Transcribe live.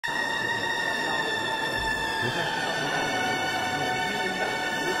This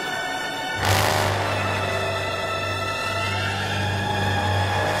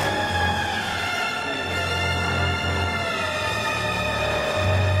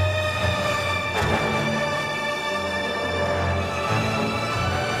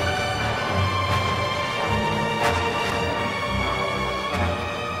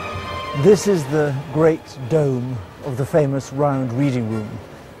is the great dome of the famous round reading room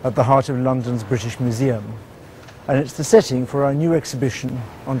at the heart of London's British Museum, and it's the setting for our new exhibition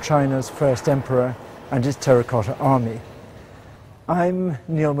on China's first emperor and his terracotta army. I'm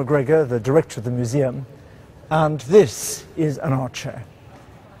Neil McGregor, the director of the museum, and this is an archer.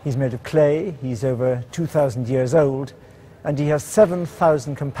 He's made of clay, he's over 2,000 years old, and he has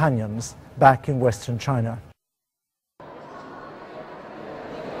 7,000 companions back in Western China.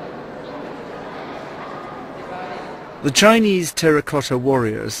 The Chinese terracotta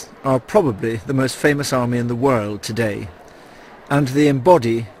warriors are probably the most famous army in the world today, and they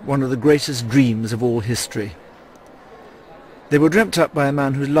embody one of the greatest dreams of all history. They were dreamt up by a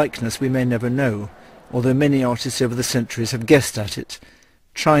man whose likeness we may never know, although many artists over the centuries have guessed at it: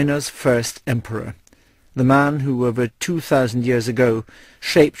 China's first emperor, the man who over 2,000 years ago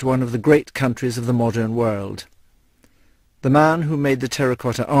shaped one of the great countries of the modern world. The man who made the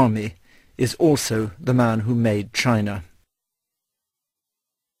terracotta army is also the man who made China.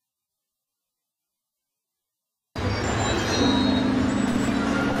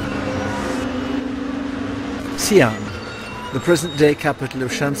 Xi'an, the present-day capital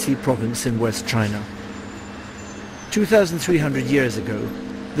of Shanxi province in West China. 2,300 years ago,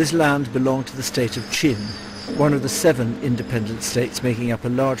 this land belonged to the state of Qin, one of the 7 independent states making up a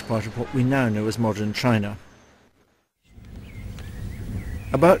large part of what we now know as modern China.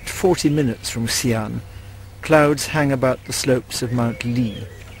 About 40 minutes from Xi'an, clouds hang about the slopes of Mount Li.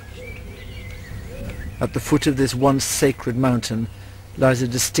 At the foot of this once sacred mountain lies a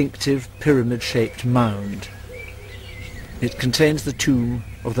distinctive pyramid-shaped mound. It contains the tomb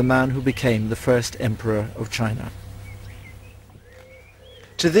of the man who became the first emperor of China.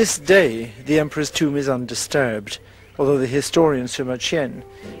 To this day, the emperor's tomb is undisturbed, although the historian Sima Qian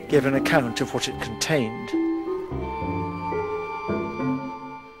gave an account of what it contained.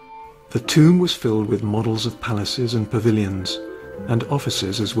 The tomb was filled with models of palaces and pavilions, and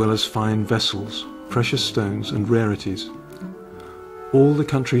offices as well as fine vessels, precious stones and rarities. All the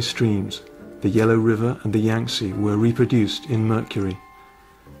country's streams, the Yellow River and the Yangtze, were reproduced in mercury,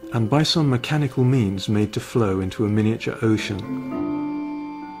 and by some mechanical means made to flow into a miniature ocean.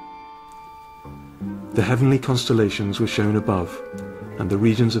 The heavenly constellations were shown above, and the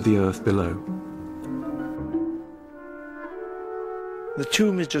regions of the earth below. The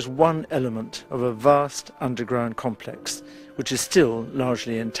tomb is just one element of a vast underground complex, which is still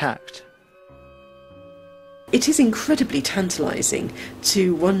largely intact. It is incredibly tantalising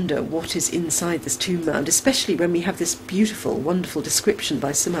to wonder what is inside this tomb mound, especially when we have this beautiful, wonderful description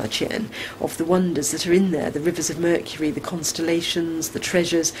by Sima Qian of the wonders that are in there, the rivers of mercury, the constellations, the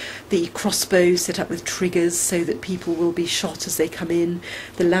treasures, the crossbows set up with triggers so that people will be shot as they come in,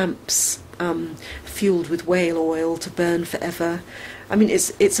 the lamps fueled with whale oil to burn forever. I mean,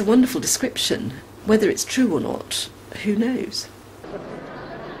 it's a wonderful description. Whether it's true or not, who knows?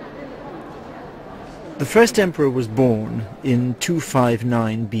 The first emperor was born in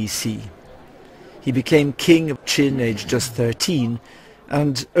 259 BC. He became king of Qin aged just 13,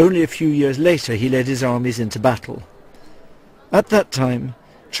 and only a few years later he led his armies into battle. At that time,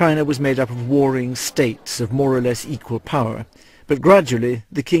 China was made up of warring states of more or less equal power, but gradually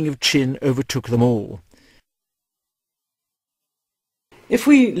the king of Qin overtook them all. If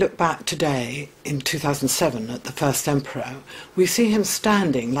we look back today, in 2007, at the first emperor, we see him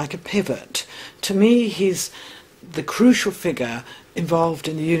standing like a pivot. To me, he's the crucial figure involved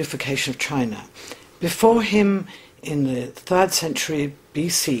in the unification of China. Before him, in the 3rd century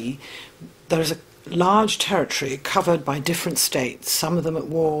BC, there is a large territory covered by different states, some of them at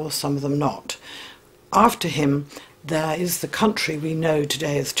war, some of them not. After him, there is the country we know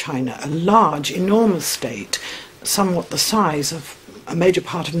today as China, a large, enormous state, somewhat the size of a major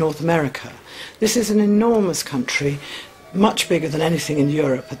part of North America. This is an enormous country, much bigger than anything in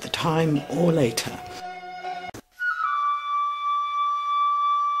Europe at the time or later.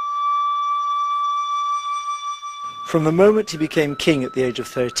 From the moment he became king at the age of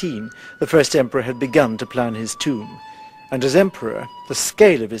 13, the first emperor had begun to plan his tomb. And as emperor, the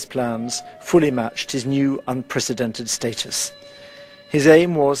scale of his plans fully matched his new unprecedented status. His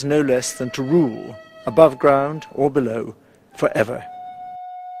aim was no less than to rule, above ground or below, forever.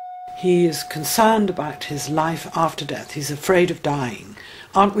 He is concerned about his life after death. He's afraid of dying.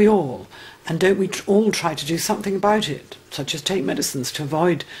 Aren't we all? And don't we all try to do something about it, such as take medicines to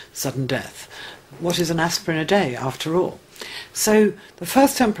avoid sudden death? What is an aspirin a day, after all? So the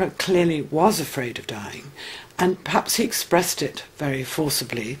first emperor clearly was afraid of dying, and perhaps he expressed it very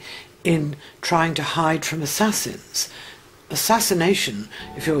forcibly in trying to hide from assassins. Assassination,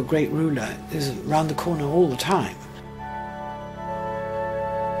 if you're a great ruler, is round the corner all the time.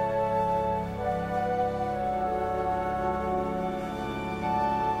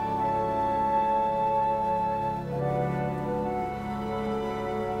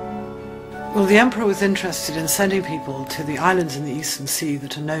 Well, the emperor was interested in sending people to the islands in the Eastern Sea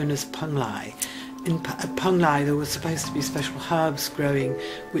that are known as Penglai. At Penglai there were supposed to be special herbs growing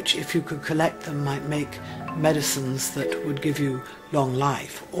which, if you could collect them, might make medicines that would give you long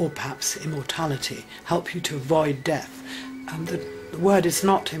life, or perhaps immortality, help you to avoid death. And the word is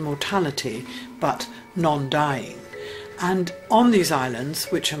not immortality, but non-dying. And on these islands,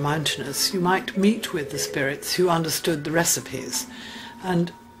 which are mountainous, you might meet with the spirits who understood the recipes.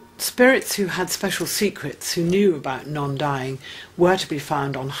 And spirits who had special secrets, who knew about non-dying, were to be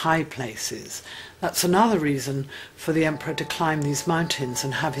found on high places. That's another reason for the emperor to climb these mountains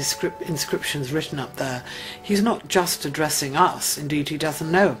and have his inscriptions written up there. He's not just addressing us, indeed he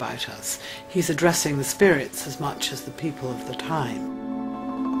doesn't know about us. He's addressing the spirits as much as the people of the time.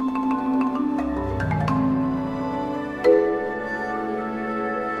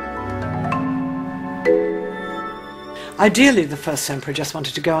 Ideally, the first emperor just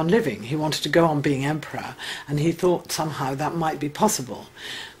wanted to go on living. He wanted to go on being emperor, and he thought somehow that might be possible.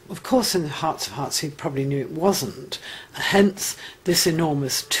 Of course, in the hearts of hearts, he probably knew it wasn't, hence this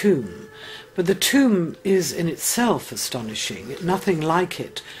enormous tomb. But the tomb is in itself astonishing. Nothing like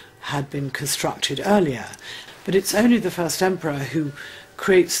it had been constructed earlier. But it's only the first emperor who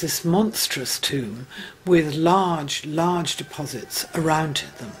creates this monstrous tomb with large, large deposits around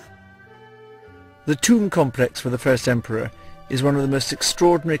them. The tomb complex for the first emperor is one of the most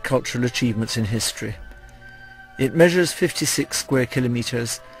extraordinary cultural achievements in history. It measures 56 square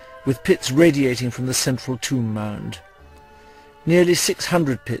kilometres, with pits radiating from the central tomb mound. Nearly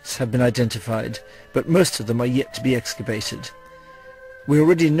 600 pits have been identified, but most of them are yet to be excavated. We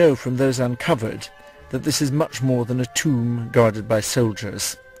already know from those uncovered that this is much more than a tomb guarded by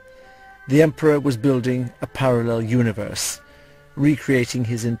soldiers. The emperor was building a parallel universe, recreating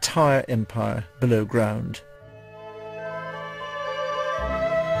his entire empire below ground.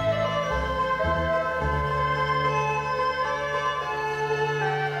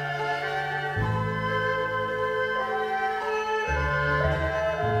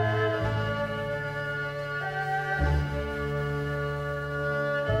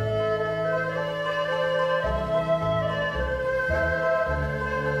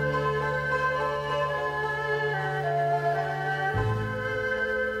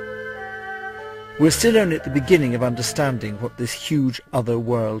 We're still only at the beginning of understanding what this huge other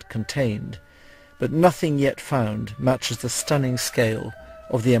world contained, but nothing yet found matches the stunning scale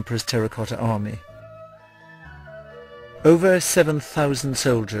of the emperor's terracotta army. Over 7,000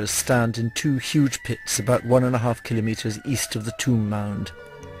 soldiers stand in two huge pits about 1.5 kilometres east of the tomb mound.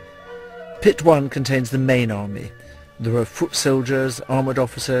 Pit 1 contains the main army. There are foot soldiers, armoured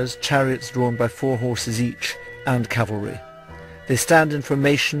officers, chariots drawn by 4 horses each, and cavalry. They stand in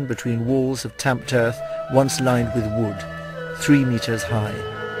formation between walls of tamped earth once lined with wood, 3 meters high.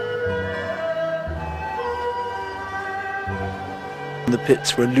 The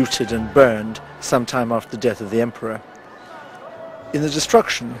pits were looted and burned some time after the death of the emperor. In the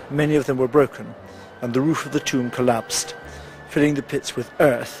destruction, many of them were broken, and the roof of the tomb collapsed, filling the pits with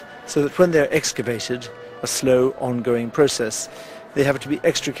earth, so that when they are excavated, a slow, ongoing process, they have to be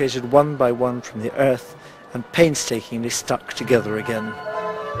extricated one by one from the earth and painstakingly stuck together again.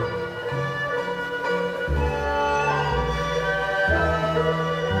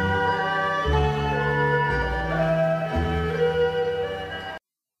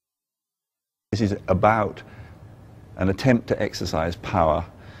 This is about an attempt to exercise power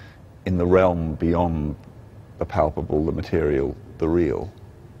in the realm beyond the palpable, the material, the real.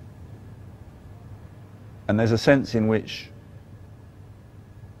 And there's a sense in which,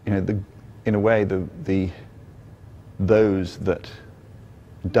 you know, in a way, those that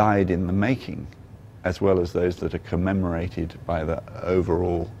died in the making, as well as those that are commemorated by the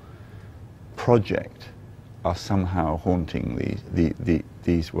overall project, are somehow haunting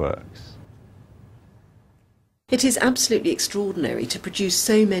these works. It is absolutely extraordinary to produce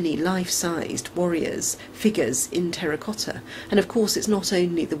so many life-sized warriors' figures in terracotta. And of course it's not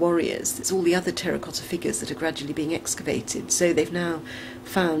only the warriors, it's all the other terracotta figures that are gradually being excavated. So they've now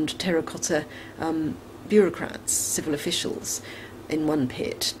found terracotta bureaucrats, civil officials, in one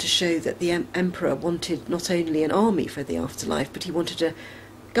pit to show that the emperor wanted not only an army for the afterlife, but he wanted a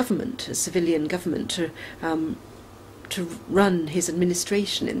government, a civilian government, to run his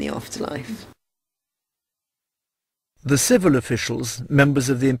administration in the afterlife. The civil officials, members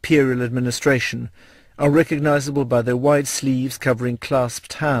of the imperial administration, are recognisable by their wide sleeves covering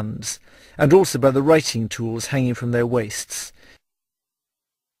clasped hands, and also by the writing tools hanging from their waists.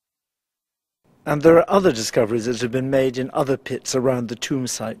 And there are other discoveries that have been made in other pits around the tomb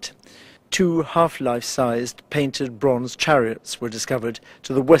site. 2 half-life-sized painted bronze chariots were discovered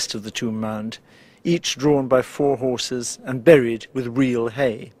to the west of the tomb mound, each drawn by 4 horses and buried with real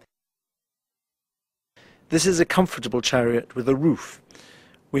hay. This is a comfortable chariot with a roof.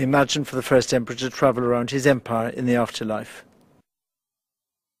 We imagine for the first emperor to travel around his empire in the afterlife.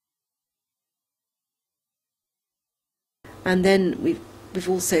 And then we've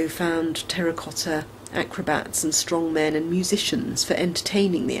also found terracotta acrobats and strongmen and musicians for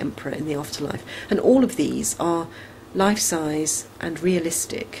entertaining the emperor in the afterlife. And all of these are life-size and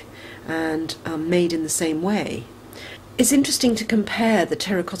realistic and made in the same way. It's interesting to compare the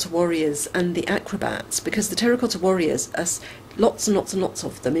terracotta warriors and the acrobats, because the terracotta warriors are lots and lots and lots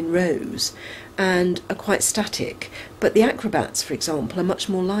of them in rows and are quite static, but the acrobats, for example, are much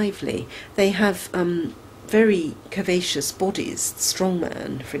more lively. They have very curvaceous bodies. The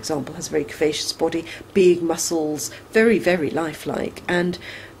strongman, for example, has a very curvaceous body, big muscles, very, very lifelike, and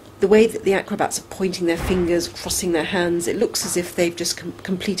the way that the acrobats are pointing their fingers, crossing their hands, it looks as if they've just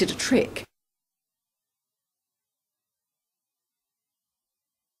completed a trick.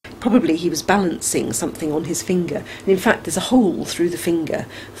 Probably he was balancing something on his finger, and in fact there's a hole through the finger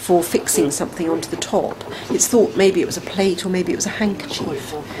for fixing something onto the top. It's thought maybe it was a plate or maybe it was a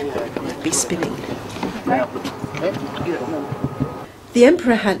handkerchief. It'd be spinning. The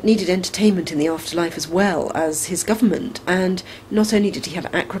emperor needed entertainment in the afterlife as well as his government, and not only did he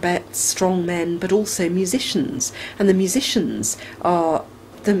have acrobats, strong men, but also musicians. And the musicians are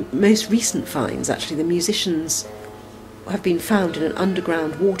the most recent finds, actually. The musicians have been found in an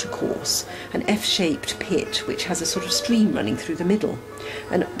underground watercourse, an F-shaped pit which has a sort of stream running through the middle.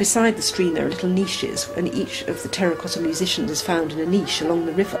 And beside the stream there are little niches, and each of the terracotta musicians is found in a niche along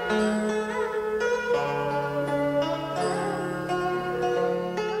the river.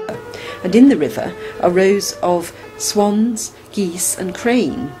 And in the river are rows of swans, geese and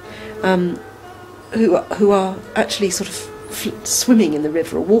crane, who are actually sort of swimming in the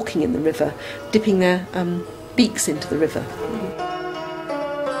river or walking in the river, dipping their beaks into the river.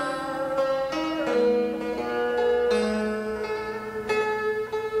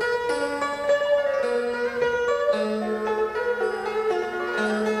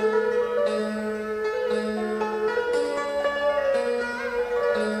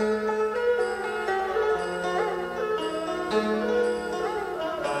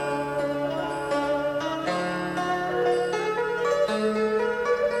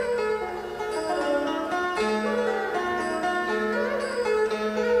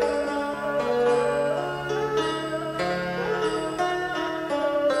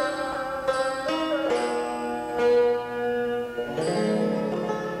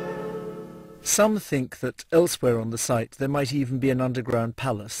 Some think that elsewhere on the site there might even be an underground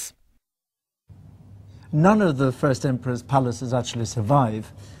palace. None of the first emperor's palaces actually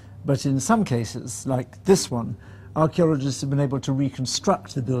survive, but in some cases, like this one, archaeologists have been able to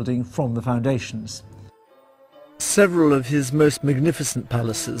reconstruct the building from the foundations. Several of his most magnificent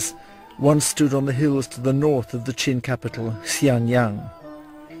palaces once stood on the hills to the north of the Qin capital, Xianyang.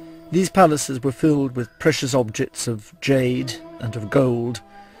 These palaces were filled with precious objects of jade and of gold,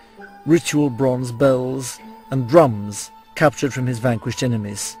 ritual bronze bells and drums captured from his vanquished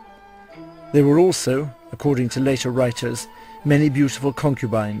enemies. There were also, according to later writers, many beautiful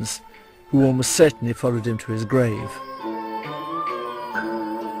concubines, who almost certainly followed him to his grave.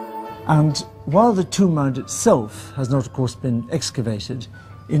 And while the tomb mound itself has not, of course, been excavated,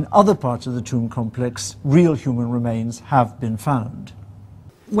 in other parts of the tomb complex, real human remains have been found.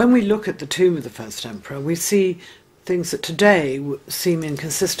 When we look at the tomb of the first emperor, we see things that today seem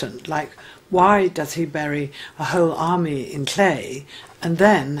inconsistent, like why does he bury a whole army in clay and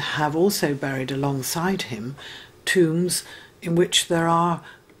then have also buried alongside him tombs in which there are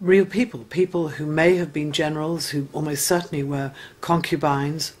real people, people who may have been generals, who almost certainly were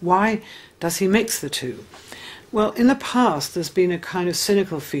concubines? Why does he mix the two? Well, in the past there's been a kind of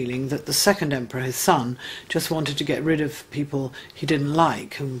cynical feeling that the second emperor, his son, just wanted to get rid of people he didn't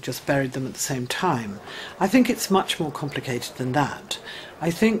like and just buried them at the same time. I think it's much more complicated than that. I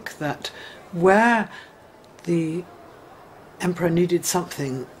think that where the emperor needed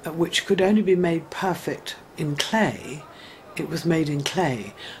something which could only be made perfect in clay, it was made in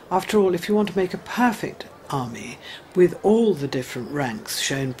clay. After all, if you want to make a perfect army with all the different ranks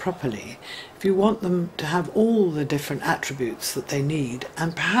shown properly, if you want them to have all the different attributes that they need,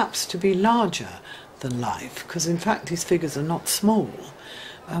 and perhaps to be larger than life, because in fact these figures are not small,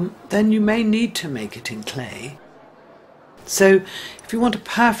 then you may need to make it in clay. So if you want a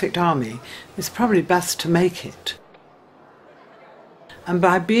perfect army, it's probably best to make it. And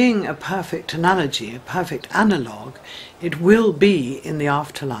by being a perfect analogy, a perfect analogue, it will be, in the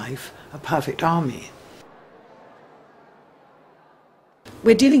afterlife, a perfect army.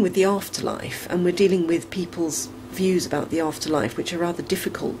 We're dealing with the afterlife, and we're dealing with people's views about the afterlife, which are rather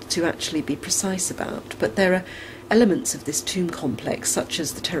difficult to actually be precise about. But there are elements of this tomb complex, such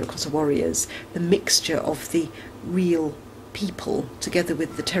as the terracotta warriors, the mixture of the real people together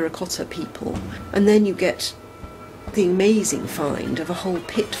with the terracotta people. And then you get the amazing find of a whole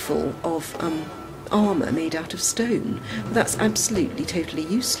pit full of armour made out of stone. That's absolutely, totally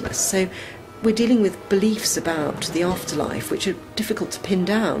useless. So we're dealing with beliefs about the afterlife which are difficult to pin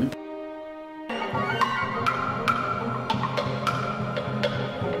down.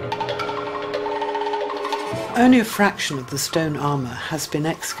 Only a fraction of the stone armour has been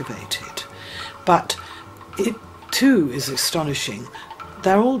excavated, but it too is astonishing.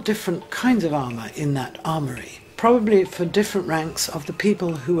 They're all different kinds of armour in that armoury, probably for different ranks of the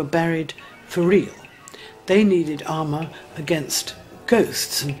people who were buried for real. They needed armour against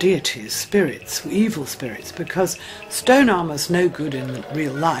ghosts and deities, spirits, evil spirits, because stone armour's no good in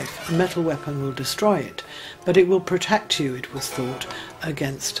real life. A metal weapon will destroy it, but it will protect you, it was thought,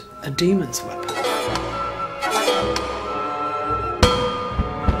 against a demon's weapon.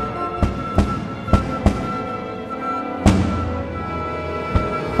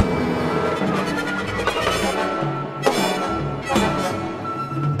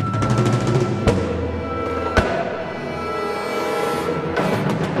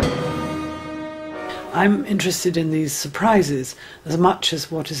 I'm interested in these surprises as much as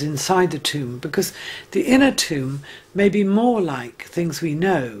what is inside the tomb, because the inner tomb may be more like things we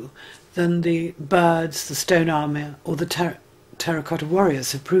know than the birds, the stone armour, or the terracotta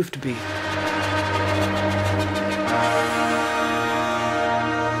warriors have proved to be.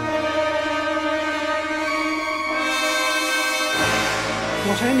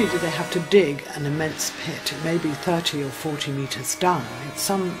 Not only do they have to dig an immense pit, it may be 30 or 40 metres down, it's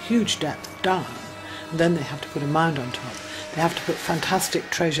some huge depth down, and then they have to put a mound on top. They have to put fantastic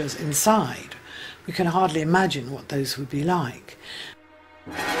treasures inside. We can hardly imagine what those would be like.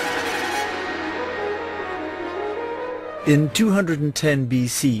 In 210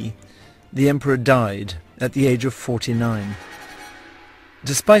 BC, the emperor died at the age of 49.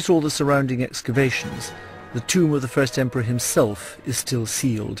 Despite all the surrounding excavations, the tomb of the first emperor himself is still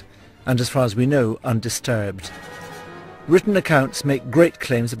sealed, and as far as we know, undisturbed. Written accounts make great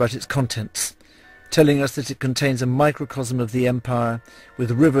claims about its contents, telling us that it contains a microcosm of the empire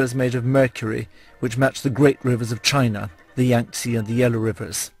with rivers made of mercury which match the great rivers of China, the Yangtze and the Yellow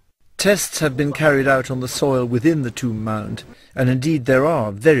rivers. Tests have been carried out on the soil within the tomb mound, and indeed there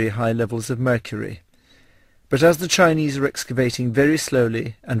are very high levels of mercury. But as the Chinese are excavating very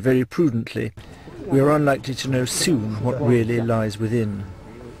slowly and very prudently, we are unlikely to know soon what really lies within.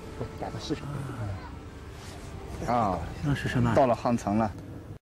 到了汉城了。